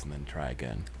sideways and then try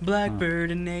again.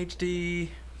 Blackbird in HD.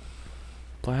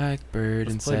 Blackbird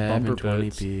Let's in play bumper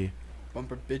 720p.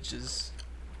 Bumper bitches.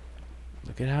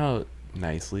 Look at how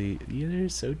nicely. Yeah, they're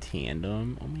so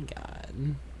tandem. Oh my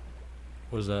god.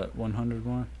 Was that 100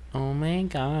 more? Oh my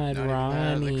god, Not even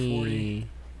that, like Ronnie. 40.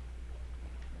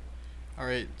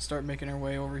 Alright, start making our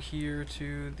way over here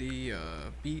to the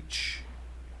beach.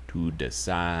 To the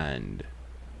sand.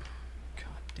 God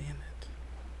damn it.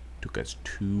 Took us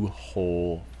 2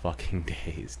 whole fucking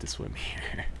days to swim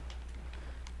here.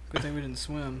 Good thing we didn't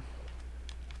swim.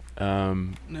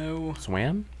 No.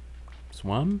 Swam?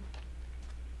 Swum?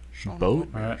 Son of a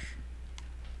Boat? bitch. Alright.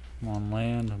 I'm on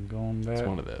land. I'm going back. It's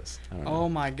one of those. I don't know. Oh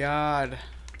my god.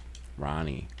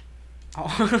 Ronnie.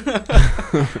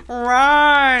 Oh.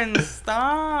 Run!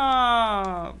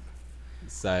 Stop!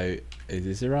 So, is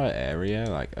this the right area?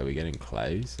 Like, are we getting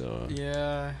close or?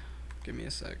 Yeah. Give me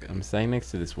a second. I'm staying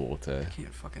next to this water. I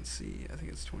can't fucking see. I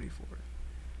think it's 24.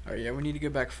 Alright, yeah, we need to go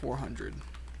back 400.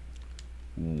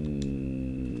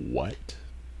 What?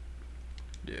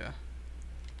 Yeah.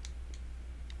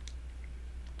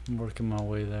 I'm working my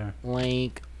way there.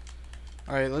 Like,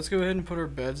 Alright, let's go ahead and put our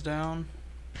beds down.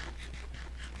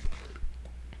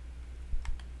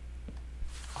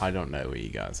 I don't know where you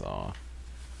guys are.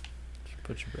 Just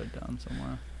put your bed down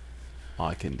somewhere.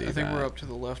 I can do I think that. we're up to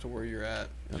the left of where you're at.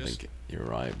 I think you're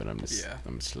right, but I'm just, Yeah.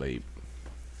 I'm asleep.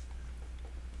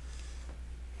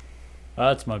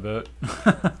 That's my boat.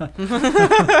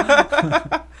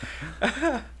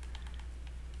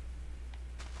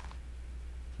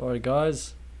 Sorry,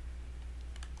 guys.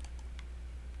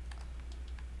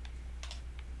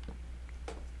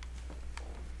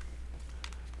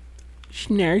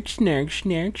 Snark, snark,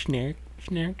 snark, snark,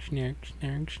 snark, snark,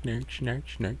 snark, snark, snark,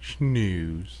 snark,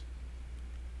 snooze.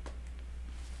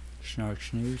 Snark,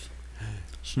 snooze.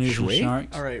 Snooze and Sweet.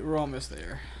 snarks. Alright, we're almost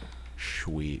there.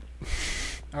 Sweet.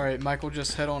 Alright, Michael,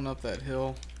 just head on up that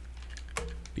hill.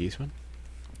 This one?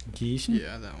 Decent.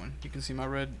 Yeah, that one. You can see my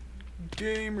red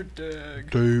gamer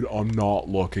tag. Dude, I'm not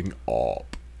looking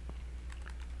up.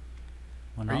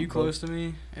 Why Are not you both? close to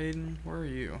me, Aiden? Where are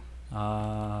you? You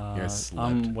guys slept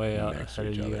I'm way out next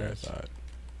ahead to of each you other, I guys. thought.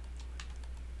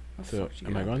 How the So, fuck did you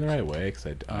am get I out going the there? right way? Because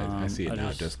I see it I now.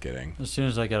 just- Just kidding. As soon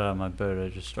as I got out of my boat, I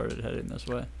just started heading this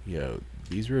way. Yo,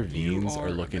 these ravines are are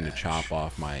a looking to match. chop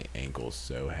off my ankles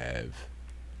so heavy.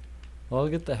 Well, I'll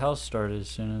get the house started as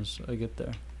soon as I get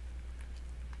there.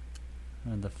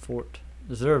 And the fort.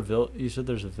 Is there a village? You said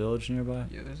there's a village nearby?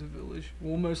 Yeah, there's a village.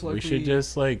 We'll most likely. We should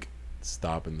just, like,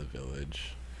 stop in the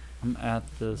village. I'm at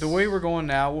this. The way we're going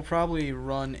now, we'll probably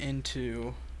run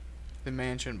into the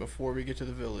mansion before we get to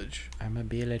the village. I'm a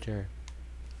villager.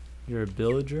 You're a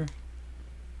villager?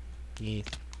 Yes.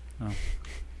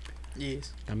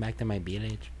 Yes. Come back to my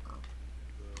village.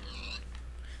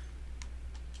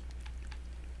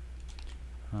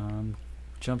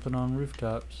 Jumping on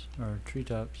rooftops or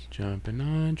treetops. Jumping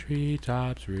on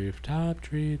treetops, rooftop,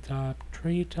 treetop,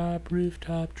 treetop,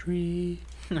 rooftop, tree.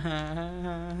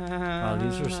 Wow,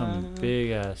 these are some big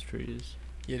ass trees.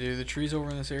 Yeah, dude, the trees over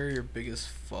in this area are big as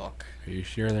fuck. Are you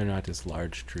sure they're not just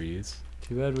large trees?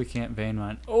 Too bad we can't vein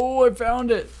mine. Oh, I found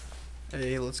it!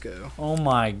 Hey, let's go. Oh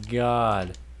my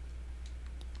god.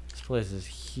 This place is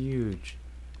huge.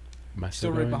 Am I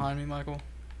Still right behind me, Michael?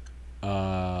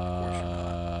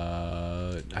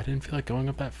 I didn't feel like going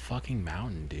up that fucking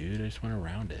mountain, dude. I just went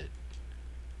around it.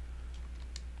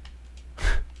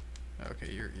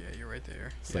 Okay, you're right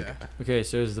there. It's yeah. like, Okay,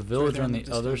 so is the It's right village there on in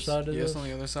the other distance. side of Yes, this? on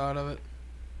the other side of it.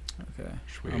 Okay.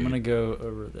 sweet. I'm gonna go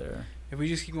over there. If we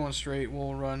just keep going straight,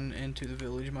 we'll run into the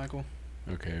village, Michael.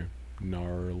 Okay,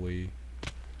 gnarly.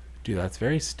 Dude, that's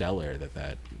very stellar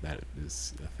that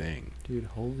is a thing. Dude,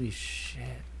 holy shit.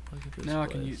 Look at this Now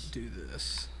place. can you do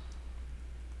this?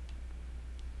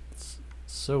 It's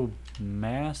so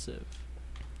massive.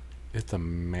 It's a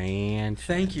mansion.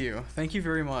 Thank you. Thank you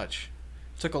very much.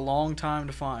 Took a long time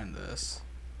to find this.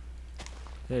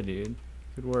 Yeah, dude.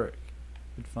 Good work.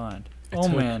 Good find. It Oh,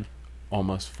 took man.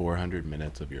 Almost 400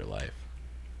 minutes of your life.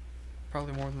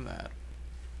 Probably more than that.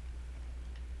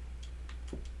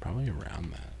 Probably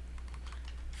around that.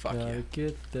 Fuck Gotta yeah.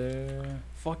 get there.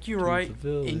 Fuck you to right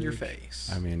the in your village. face.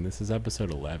 I mean, this is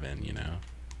episode 11, you know?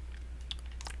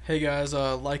 Hey guys,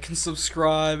 like and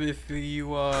subscribe if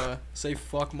you say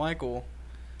fuck Michael.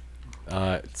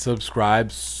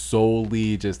 Subscribe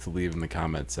solely just to leave in the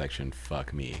comments section,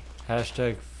 fuck me.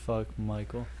 Hashtag fuck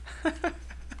Michael.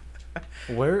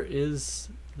 Where is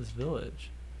this village?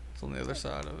 It's on the other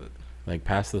side of it. Like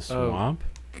past the swamp?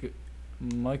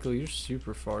 Michael, you're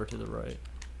super far to the right.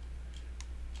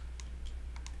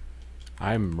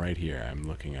 I'm right here. I'm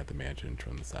looking at the mansion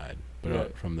from the side. But Yeah.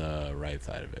 from the right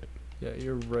side of it. Yeah,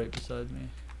 you're right beside me.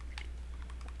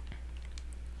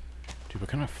 Dude, what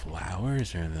kind of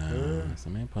flowers are those?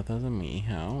 Somebody put those in my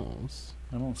house.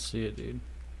 I don't see it, dude.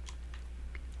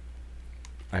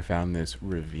 I found this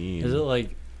ravine. Is it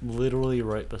like literally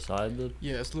right beside the...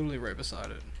 Yeah, it's literally right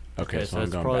beside it. Okay, so I'm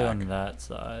it's going probably back. on that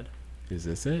side. Is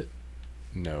this it?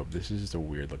 No, this is just a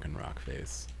weird looking rock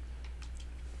face.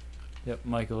 Yep,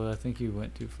 Michael, I think you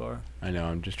went too far. I know,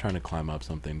 I'm just trying to climb up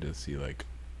something to see like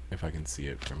if I can see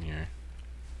it from here.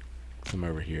 'Cause I'm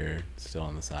over here, still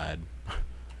on the side.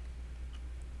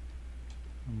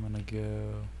 I'm gonna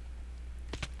go...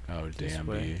 Oh This damn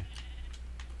way. me.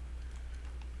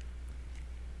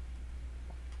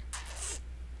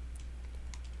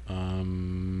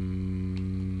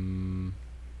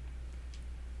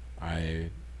 I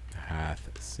hath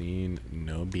seen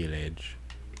no village.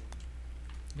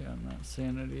 Yeah, I'm not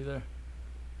seeing it either.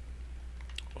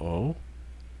 Oh?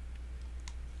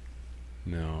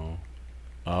 No.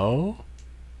 Oh?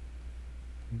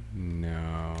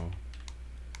 No.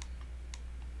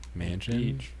 Mansion?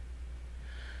 Beach.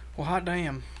 Well, hot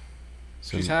damn.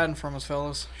 So She's hiding from us,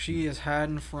 fellas. She is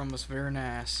hiding from us very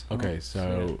nice. Okay, Oh,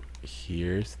 so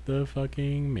here's the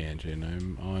fucking mansion.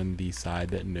 I'm on the side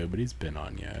that nobody's been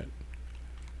on yet.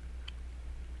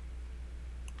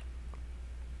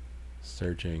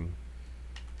 Searching.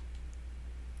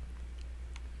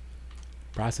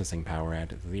 Processing power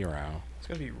at 0. It's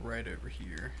gotta be right over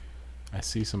here. I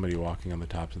see somebody walking on the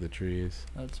tops of the trees.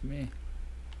 That's me.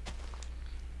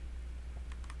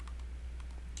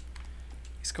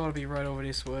 It's gotta be right over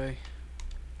this way.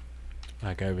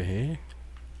 Like over here?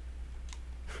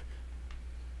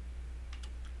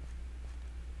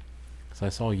 So I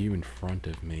saw you in front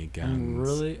of me, guns.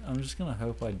 I'm just gonna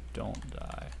hope I don't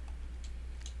die.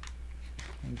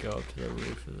 And go up to the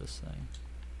roof of this thing.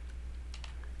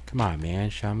 Come on, man.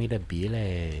 Show me the It's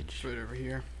village. right over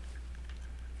here.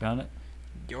 Found it?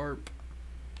 Yarp.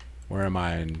 Where am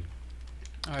I in?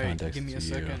 Alright, Context give me a to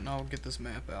you. second and I'll get this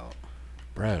map out.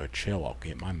 Bro, chill. I'll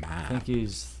get my I map. think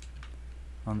he's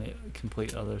on the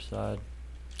complete other side.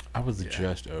 I was Yeah.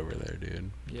 just over there,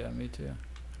 dude. Yeah, me too.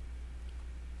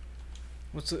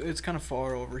 It's kind of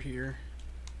far over here.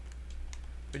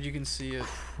 But you can see it.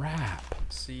 Crap.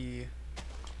 See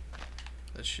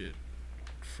that shit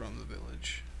from the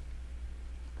village.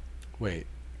 Wait.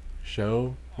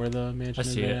 Show where the mansion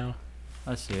is see right it. now?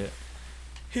 I see it.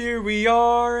 Here we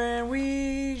are, and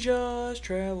we just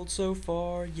traveled so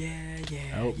far. Yeah,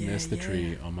 yeah. Oh, yeah, missed the yeah.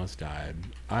 tree. Almost died.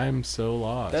 I'm so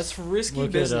lost. That's risky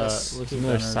Look business. at look There's at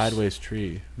another Gunnar's sideways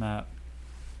tree. map.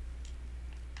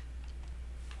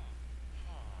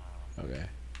 Okay.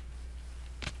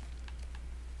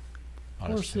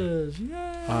 Honestly, Horses,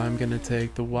 yeah. I'm gonna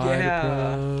take the wide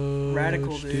Yeah. approach.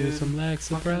 Radical, Do dude. some Lexa,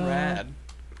 Fucking bro. rad.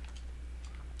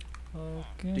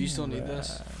 Fucking Do you still need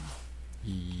this? rad.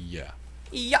 Yeah.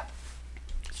 Yeah.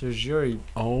 So Yuri,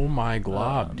 Oh my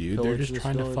glob, dude. They're pillage just this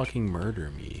trying to village. fucking murder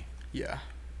me. Yeah.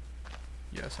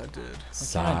 Yes, I did. why can't I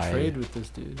Sigh. trade with this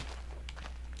dude?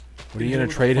 What are you Hit gonna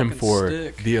with a trade him fucking for?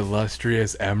 stick. The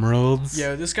illustrious emeralds?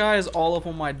 Yo, this guy is all up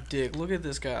on my dick. Look at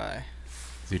this guy.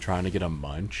 Is he trying to get a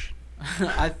munch?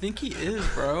 I think he is,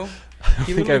 bro. I don't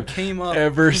He think literally I've came up.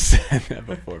 ever said that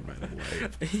before in my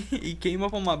life. He came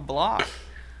up on my block.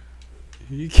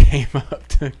 He came up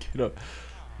to get a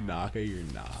knock at your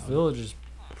knob. Village is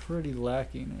pretty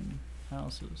lacking in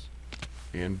houses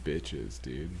And bitches,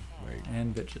 dude. Like,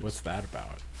 and bitches. what's that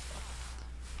about?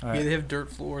 All Yeah, right. they have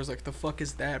dirt floors. Like, the fuck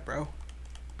is that, bro?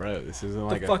 Bro, this isn't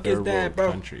like a fuck is third that, world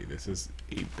bro? country. This is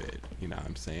 8-bit. You know what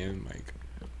I'm saying? Like,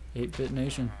 8-bit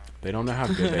nation. They don't know how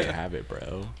good they have it,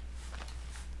 bro.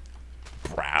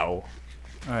 Bro.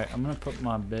 Alright, I'm gonna put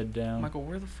my bed down. Michael,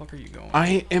 where the fuck are you going?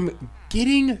 I am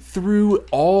getting through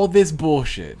all this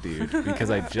bullshit, dude, because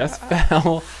I just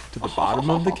fell to the bottom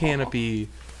of the canopy.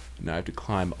 Now I have to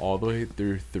climb all the way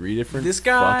through 3 different This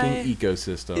guy fucking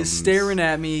ecosystems. Is staring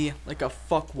at me like a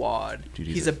fuckwad. Dude,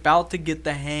 He's about to get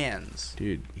the hands.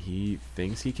 Dude, he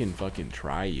thinks he can fucking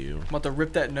try you. I'm about to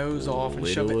rip that nose off and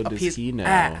shove Little it up does his he know,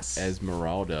 ass.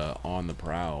 Esmeralda on the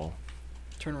prowl.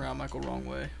 Turn around, Michael, wrong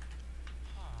way.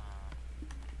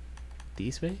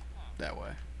 This way? That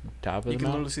way. Top of You the can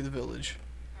mountain? literally see the village.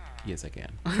 Yes, I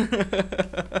can.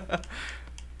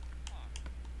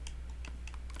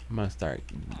 I'm gonna start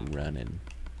running.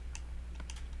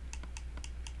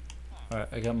 Alright,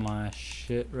 I got my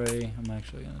shit ready. I'm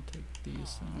actually gonna take these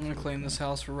things. I'm gonna claim this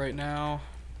house for right now.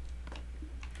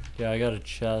 Yeah, I got a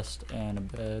chest and a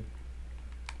bed.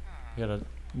 I gotta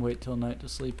wait till night to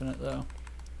sleep in it though.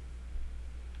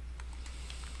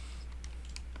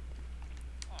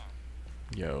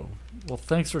 Yo. Well,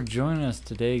 thanks for joining us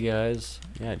today, guys.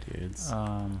 Yeah, dudes.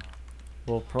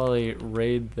 We'll probably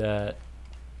raid that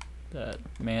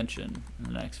mansion in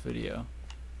the next video.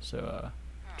 So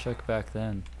check back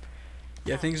then.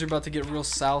 Yeah, things are about to get real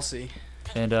sousy.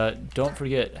 And don't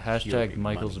forget hashtag Stealing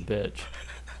Michael's money. a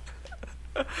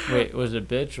bitch. Wait, was it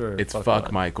bitch or It's fuck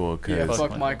what? Michael, cause Yeah,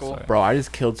 fuck Michael. Sorry. bro, I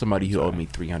just killed somebody who Sorry. owed me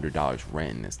 $300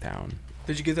 rent in this town.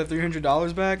 Did you get that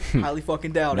 $300 back? Highly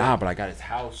fucking doubt Nah, it. but I got his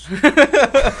house.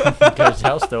 Got his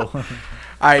house though.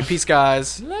 Alright, peace,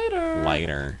 guys. Later.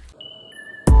 Later.